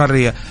البطولة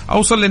القارية،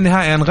 أوصل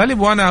للنهاية أنغلب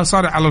وأنا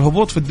صارع على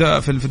الهبوط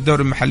في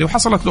الدوري المحلي،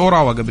 وحصلت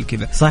لأوراوا قبل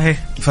كذا.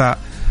 صحيح.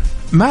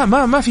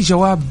 ما في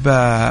جواب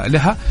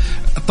لها.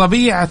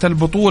 طبيعة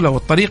البطولة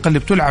والطريقة اللي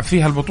بتلعب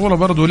فيها البطولة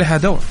برضو لها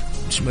دور.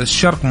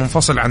 الشرق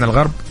منفصل عن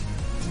الغرب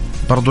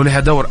برضو لها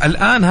دور.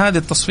 الآن هذه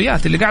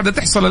التصفيات اللي قاعدة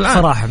تحصل الآن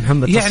صراحة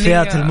محمد، يعني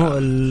تصفيات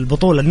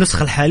البطولة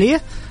النسخة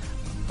الحالية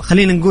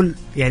خلينا نقول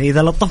يعني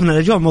إذا لطفنا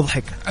الأجواء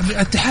مضحكة.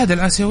 الاتحاد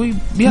الآسيوي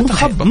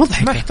بيتخبط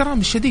مع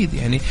احترامي الشديد.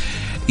 يعني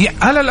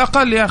على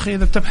الأقل يا أخي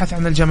إذا بتبحث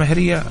عن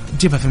الجماهيرية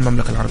جيبها في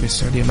المملكة العربية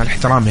السعودية، مع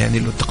الاحترام يعني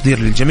والتقدير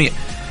للجميع.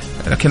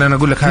 لكن أنا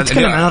أقول لك هذا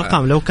نتكلم عن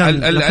أرقام. لو كان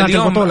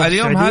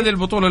اليوم هذه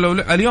البطولة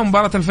اليوم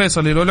مباراة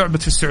الفيصلي لو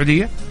لعبت في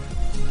السعودية،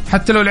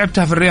 حتى لو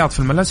لعبتها في الرياض في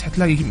الملاذ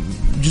حتلاقي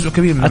جزء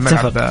كبير من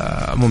الملعب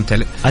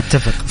ممتلئ.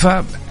 أتفق.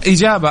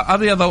 فإجابة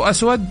أبيض أو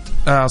أسود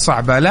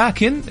صعبة،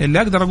 لكن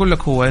اللي أقدر أقول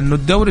لك هو إنه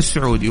الدوري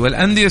السعودي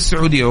والأندية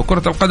السعودية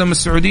وكرة القدم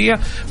السعودية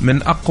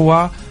من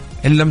أقوى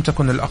إن لم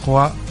تكن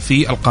الأقوى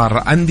في القارة.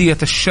 أندية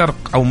الشرق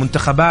أو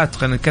منتخبات،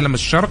 خلينا نتكلم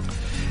الشرق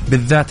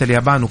بالذات،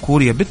 اليابان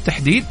وكوريا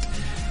بالتحديد،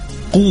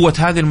 قوة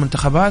هذه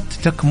المنتخبات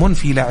تكمن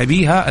في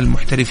لاعبيها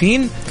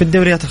المحترفين في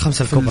الدوريات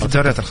الخمسة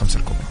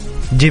الكبرى.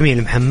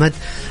 جميل محمد.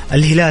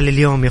 الهلال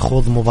اليوم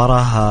يخوض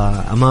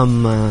مباراة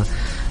أمام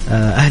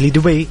أهلي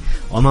دبي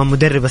وأمام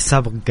مدرب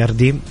السابق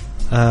قارديم.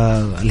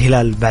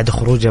 الهلال بعد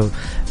خروجه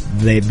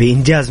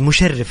بإنجاز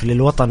مشرف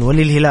للوطن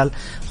وللهلال،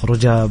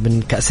 خروجه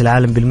من كأس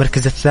العالم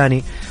بالمركز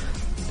الثاني.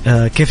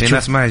 كيف في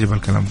ناس ما يجب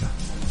الكلام ده؟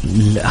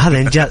 هذا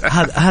إنجاز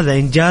هذا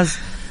إنجاز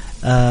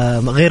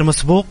غير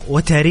مسبوق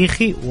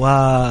وتاريخي،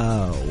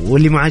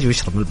 واللي معاجب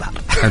يشرب من البحر.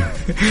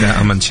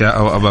 شاء من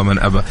شاء وأبى من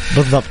أبى.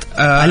 بالضبط.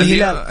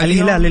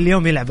 الهلال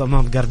اليوم يلعب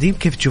أمام قارديم.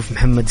 كيف تشوف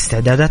محمد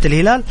استعدادات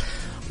الهلال،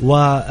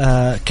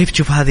 وكيف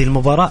تشوف هذه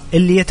المباراة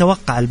اللي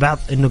يتوقع البعض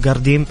أنه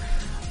قارديم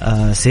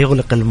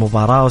سيغلق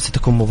المباراة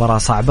وستكون مباراة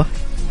صعبة؟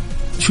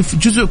 شوف،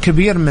 جزء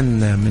كبير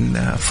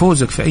من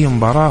فوزك في أي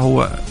مباراة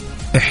هو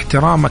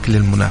احترامك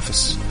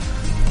للمنافس.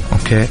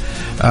 اوكي.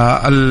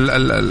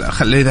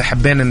 إذا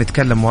حبينا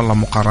نتكلم والله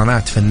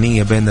مقارنات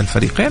فنية بين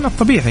الفريقين،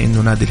 الطبيعي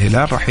انه نادي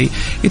الهلال راح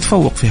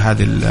يتفوق في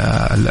هذه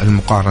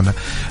المقارنة.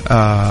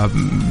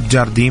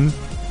 جارديم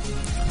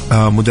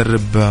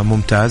مدرب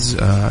ممتاز،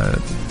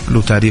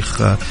 له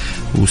تاريخ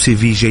وسي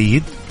في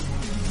جيد.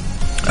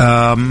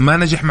 ما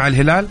نجح مع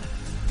الهلال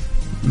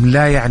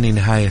لا يعني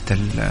نهاية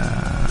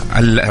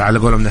على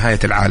قولهم نهاية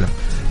العالم،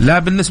 لا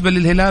بالنسبة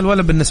للهلال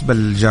ولا بالنسبة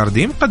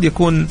للجارديم. قد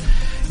يكون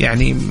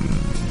يعني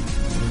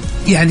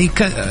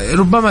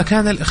ربما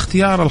كان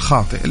الاختيار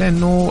الخاطئ،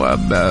 لأنه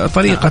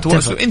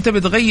طريقة أنت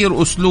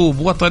بتغير أسلوب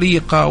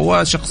وطريقة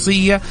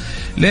وشخصية،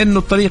 لأنه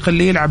الطريقة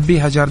اللي يلعب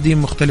بها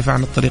جارديم مختلفة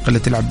عن الطريقة اللي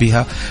تلعب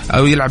بها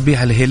أو يلعب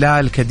بها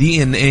الهلال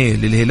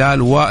كDNA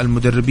للهلال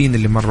والمدربين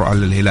اللي مروا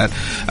على الهلال.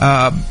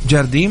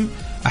 جارديم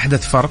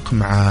أحدث فرق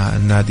مع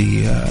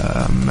النادي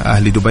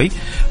أهلي دبي.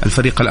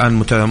 الفريق الآن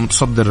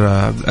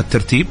متصدر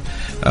الترتيب.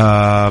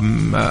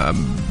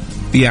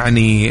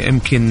 يعني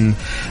يمكن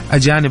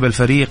أجانب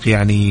الفريق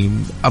يعني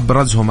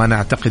أبرزهم أنا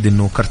أعتقد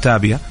أنه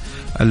كرتابيا.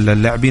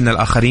 اللاعبين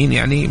الآخرين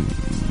يعني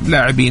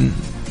لاعبين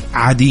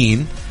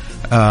عاديين،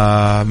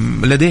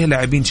 لديه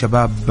لاعبين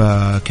شباب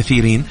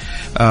كثيرين.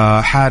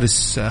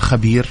 حارس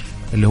خبير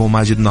اللي هو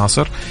ماجد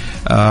ناصر.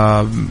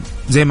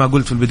 زي ما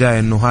قلت في البداية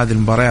أنه هذه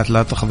المباريات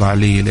لا تخضع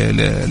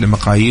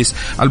لمقاييس.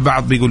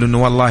 البعض بيقول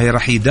أنه والله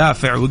راح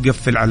يدافع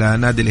ويقفل على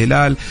نادي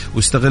الهلال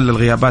ويستغل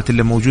الغيابات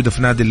اللي موجودة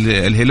في نادي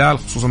الهلال،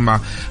 خصوصا مع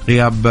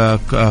غياب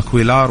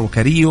كويلار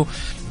وكاريو.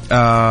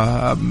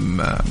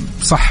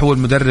 صح، هو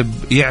المدرب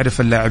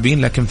يعرف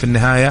اللاعبين، لكن في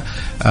النهاية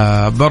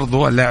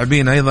برضو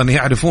اللاعبين أيضا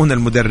يعرفون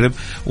المدرب،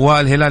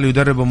 والهلال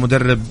يدرب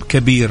مدرب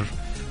كبير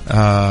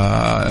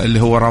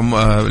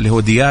اللي هو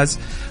دياز.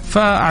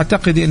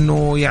 فأعتقد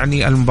أنه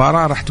يعني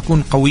المباراة راح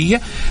تكون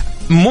قوية.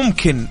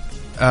 ممكن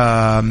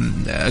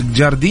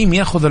جارديم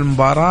يأخذ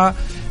المباراة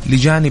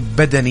لجانب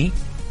بدني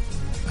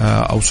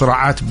أو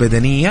صراعات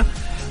بدنية،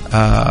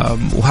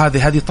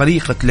 وهذه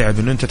طريقة لعب،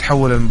 أنه أنت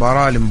تحول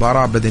المباراة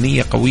لمباراة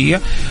بدنية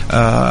قوية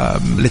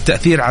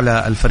للتأثير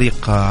على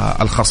الفريق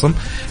الخصم.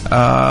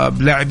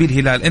 لاعبي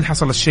الهلال إن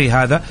حصل الشيء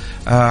هذا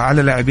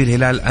على لاعبي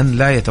الهلال أن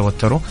لا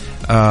يتوتروا،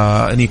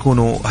 أن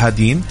يكونوا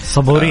هادين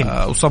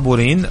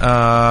وصبورين.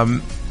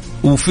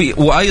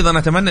 وأيضا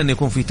أتمنى أن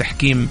يكون في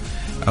تحكيم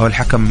أو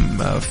الحكم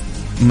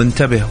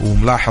منتبه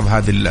وملاحظ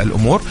هذه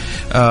الأمور.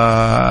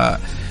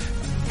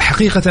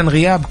 حقيقة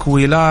غياب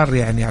كويلار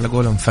يعني على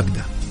قولهم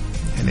فقدة،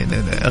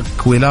 يعني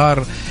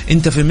كويلار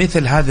أنت في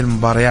مثل هذه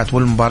المباريات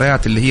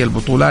والمباريات اللي هي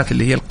البطولات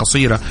اللي هي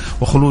القصيرة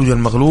وخروج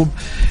المغلوب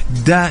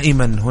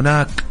دائما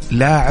هناك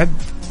لاعب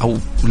أو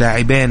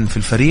لاعبين في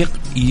الفريق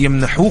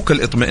يمنحوك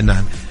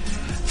الاطمئنان.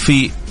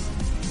 في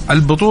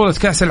البطولة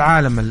كأس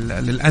العالم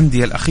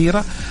للأندية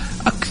الأخيرة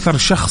أكثر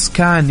شخص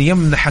كان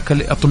يمنحك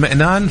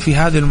الاطمئنان في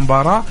هذه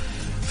المباراة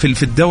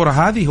في الدورة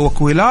هذه هو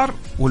كويلار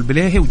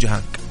والبليهي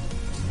وجهانك،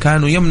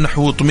 كانوا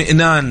يمنحوا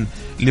اطمئنان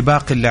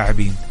لباقي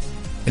اللاعبين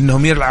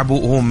إنهم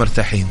يلعبوا وهم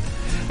مرتاحين.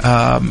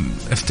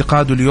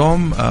 افتقاده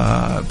اليوم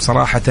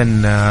بصراحة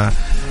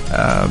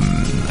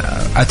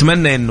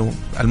أتمنى إنه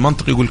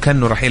المنطق يقول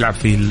كأنه راح يلعب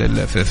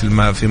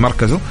في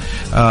مركزه.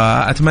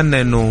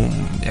 أتمنى إنه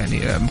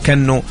يعني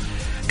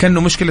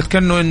كأنه مشكلة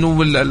كأنه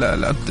إنه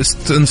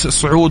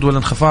الصعود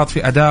والانخفاض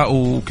في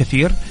أداؤه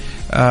كثير.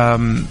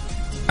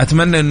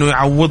 أتمنى إنه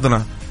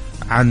يعوضنا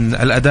عن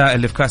الأداء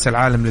اللي في كأس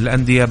العالم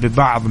للأندية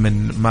ببعض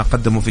من ما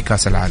قدموا في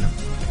كأس العالم.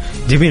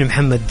 جميل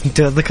محمد،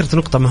 أنت ذكرت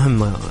نقطة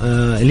مهمة.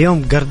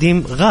 اليوم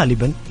قارديم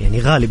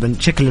غالبا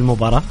شكل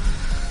المباراة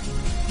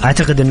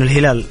أعتقد أن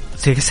الهلال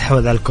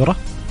سيستحوذ على الكرة،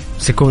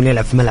 سيكون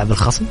يلعب في ملعب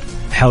الخصم،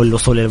 يحاول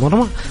الوصول إلى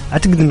المرمى.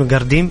 أعتقد أنه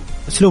قارديم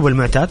أسلوبه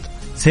المعتاد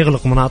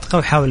سيغلق مناطقه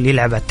ويحاول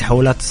يلعب على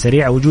التحولات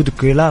السريعة. وجود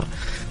كويلار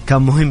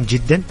كان مهم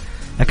جدا،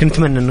 لكن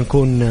نتمنى أن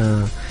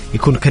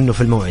يكون كأنه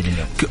في الموعد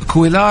اليوم.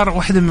 كويلار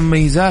واحدة من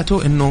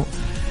ميزاته أنه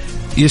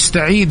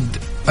يستعيد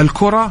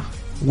الكرة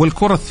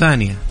والكرة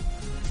الثانية،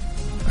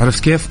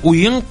 عرفت كيف؟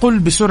 وينقل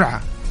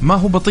بسرعة، ما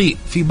هو بطيء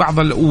في بعض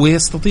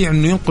ويستطيع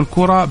أنه ينقل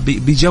كرة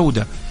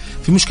بجودة.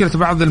 في مشكلة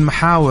بعض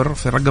المحاور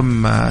في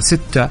رقم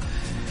 6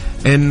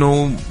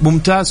 أنه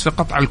ممتاز في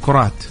قطع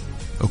الكرات،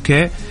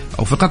 أوكي،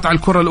 أو في قطع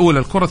الكرة الأولى،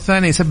 الكرة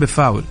الثانية يسبب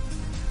فاول،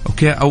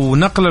 أوكي، أو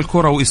نقل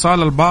الكرة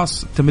وإيصال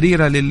الباص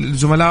تمريرة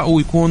للزملاء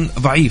ويكون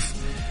ضعيف.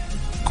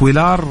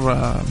 كويلار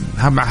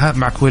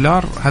مع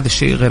كويلار هذا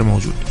الشيء غير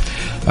موجود.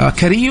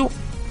 كاريو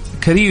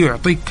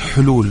يعطيك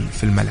حلول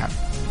في الملعب،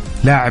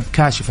 لاعب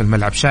كاشف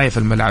الملعب، شايف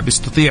الملعب،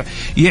 يستطيع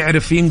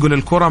يعرف ينقل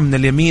الكرة من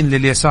اليمين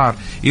لليسار،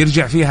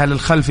 يرجع فيها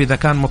للخلف إذا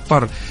كان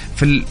مضطر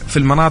في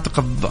المناطق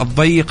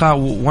الضيقة.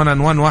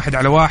 1-on-1 واحد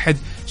على واحد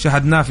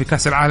شاهدناه في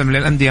كأس العالم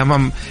للأندية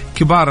أمام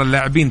كبار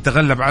اللاعبين،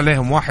 تغلب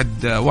عليهم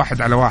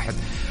واحد على واحد.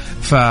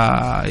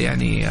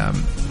 فيعني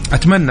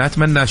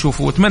أتمنى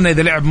أشوفه، وأتمنى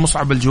إذا لعب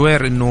مصعب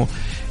الجوير إنه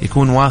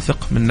يكون واثق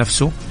من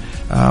نفسه.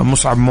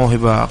 مصعب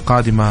موهبة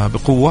قادمة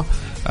بقوة.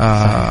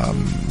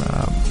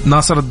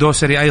 ناصر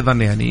الدوسري أيضا،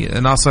 يعني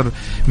ناصر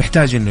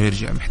محتاج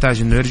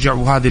إنه يرجع،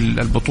 وهذه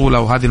البطولة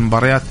وهذه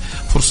المباريات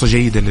فرصة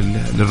جيدة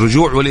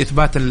للرجوع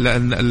والإثبات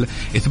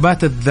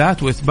إثبات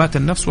الذات وإثبات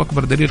النفس،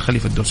 وأكبر دليل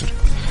خليفة الدوسري.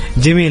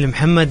 جميل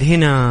محمد.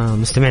 هنا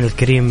مستمعنا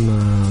الكريم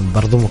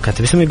برضو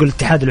مكاتب اسمه يقول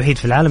الاتحاد الوحيد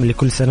في العالم اللي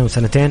كل سنة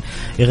وسنتين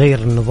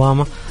يغير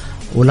نظامه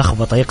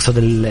ولخبطة، يقصد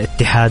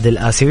الاتحاد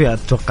الآسيوي.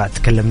 أتوقع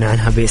تكلمنا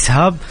عنها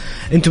بإسهاب.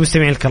 أنتم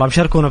مستمعين الكرام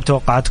شاركونا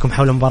بتوقعاتكم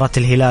حول مباراة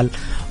الهلال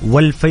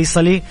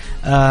والفيصلي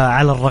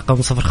على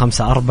الرقم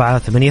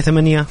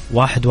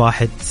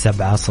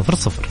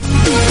 0548811700.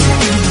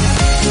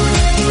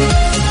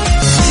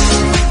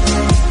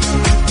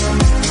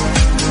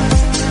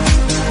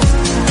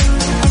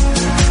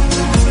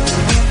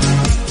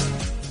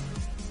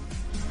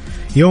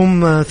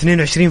 يوم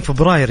 22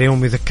 فبراير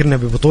يوم يذكرنا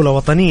ببطولة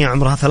وطنية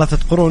عمرها 3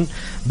 قرون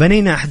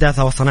بنينا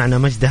أحداثها وصنعنا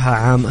مجدها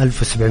عام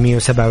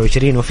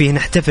 1727، وفيه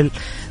نحتفل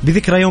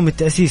بذكرى يوم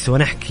التأسيس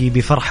ونحكي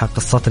بفرحة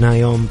قصتنا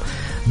يوم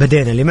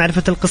بدينا.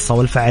 لمعرفة القصة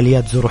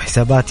والفعاليات زوروا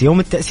حسابات يوم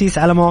التأسيس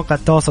على مواقع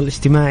التواصل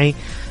الاجتماعي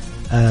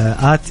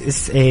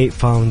 @SA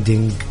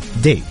Founding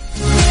Day.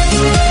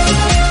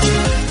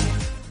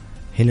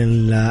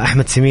 هنا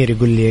أحمد سمير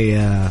يقول لي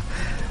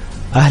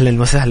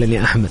أهلا وسهلا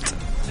يا أحمد،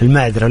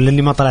 المعذرة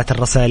لأني ما طلعت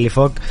الرسائل اللي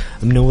فوق،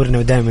 منورنا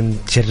ودائما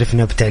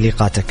تشرفنا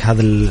بتعليقاتك.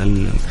 هذا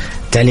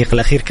التعليق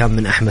الأخير كان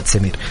من أحمد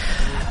سمير.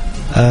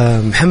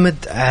 محمد،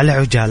 على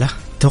عجالة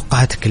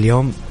توقعاتك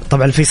اليوم.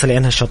 طبعا الفيصلي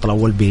أنهى الشوط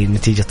الأول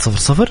بنتيجة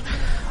 0-0،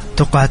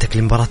 توقعاتك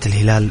لمباراة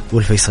الهلال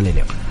والفيصلي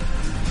اليوم.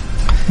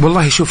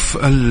 والله شوف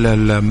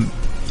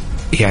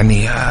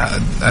يعني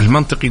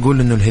المنطق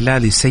يقول إنه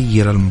الهلال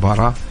يسير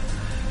المباراة.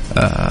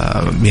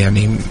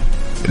 يعني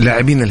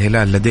لاعبين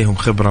الهلال لديهم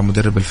خبرة،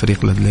 مدرب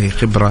الفريق لديه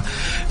خبرة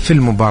في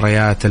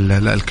المباريات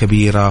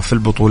الكبيرة، في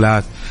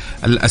البطولات.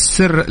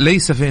 السر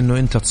ليس في أنه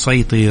أنت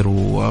تسيطر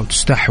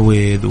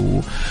وتستحوذ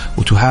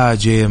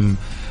وتهاجم،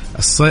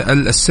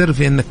 السر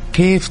في أنك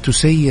كيف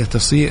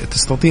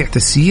تستطيع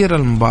تسيير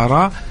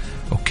المباراة،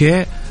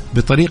 أوكي،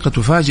 بطريقة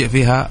تفاجئ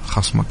فيها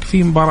خصمك.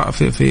 في مباراة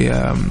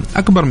في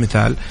أكبر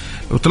مثال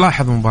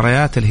وتلاحظ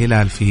مباريات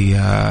الهلال في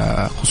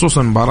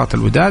خصوصا مباراة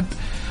الوداد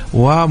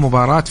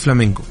ومباراة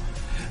فلامينغو،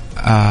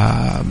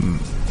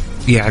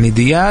 يعني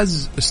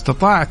دياز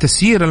استطاع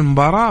تسيير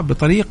المباراة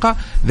بطريقة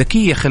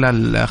ذكية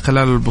خلال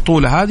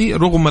البطولة هذه،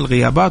 رغم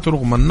الغيابات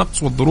ورغم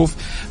النقص والظروف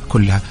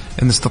كلها،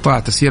 إن استطاع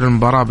تسيير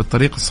المباراة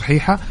بالطريقة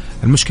الصحيحة.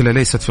 المشكلة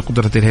ليست في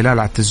قدرة الهلال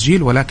على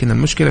التسجيل، ولكن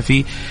المشكلة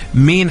في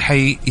مين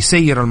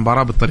حيسير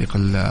المباراة بالطريقة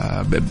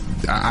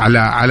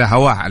على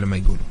هواها على ما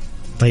يقولوا.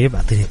 طيب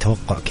أعطيني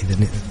توقع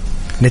كذا،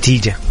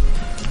 نتيجة.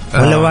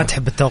 ولا ما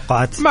تحب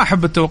التوقعات؟ ما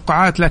أحب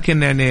التوقعات،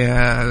 لكن يعني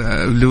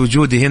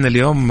لوجودي هنا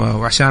اليوم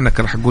وعشانك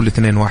راح أقول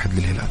 2-1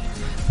 للهلال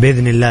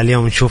بإذن الله.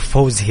 اليوم نشوف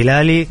فوز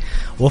هلالي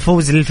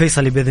وفوز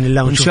للفيصلي بإذن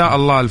الله، وإن شاء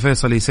الله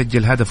الفيصلي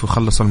يسجل هدف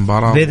ويخلص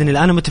المباراة بإذن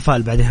الله. أنا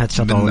متفائل بعد نهاية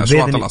الشوط الأول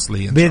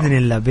بإذن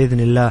الله. بإذن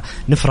الله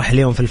نفرح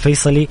اليوم في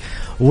الفيصلي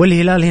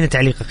والهلال. هنا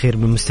تعليق أخير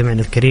من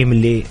مستمعنا الكريم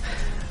اللي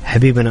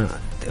حبيبنا،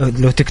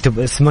 لو تكتب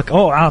اسمك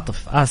عاطف،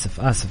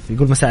 آسف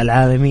يقول مساء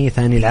العالمي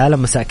ثاني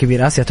العالم، مساء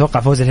كبير آسيا، أتوقع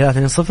فوز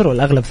الهلال 2-0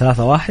 والأغلب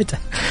 3-1.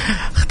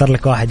 اختار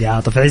لك واحد يا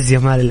عاطف. عز يا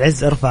مال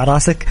العز، ارفع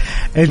راسك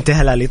انت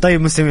هلالي.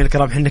 طيب مستمعينا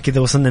الكرام، حنا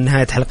كذا وصلنا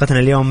لنهاية حلقتنا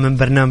اليوم من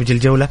برنامج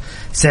الجولة.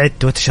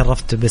 سعدت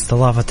وتشرفت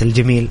باستضافة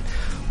الجميل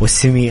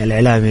والسمي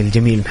الإعلامي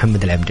الجميل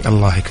محمد العبدي.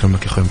 الله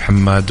يكرمك يا أخوي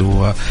محمد،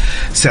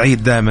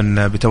 وسعيد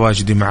دائما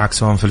بتواجدي معك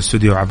سواء في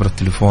الاستوديو أو عبر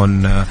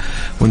التليفون،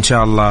 وإن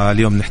شاء الله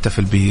اليوم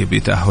نحتفل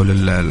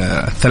بتأهل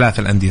الثلاث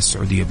الأندية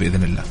السعودية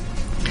بإذن الله.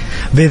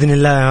 بإذن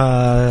الله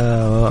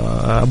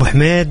أبو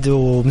حميد.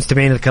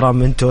 ومستمعين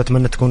الكرام، أنتم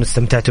أتمنى تكونوا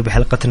استمتعتوا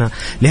بحلقتنا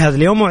لهذا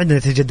اليوم، وعندنا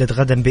تجدد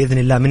غدا بإذن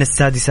الله من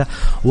 6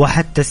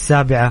 وحتى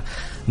 7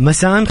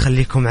 مساء.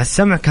 خليكم على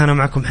السمع، كان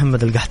معكم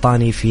محمد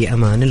القحطاني، في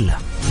أمان الله.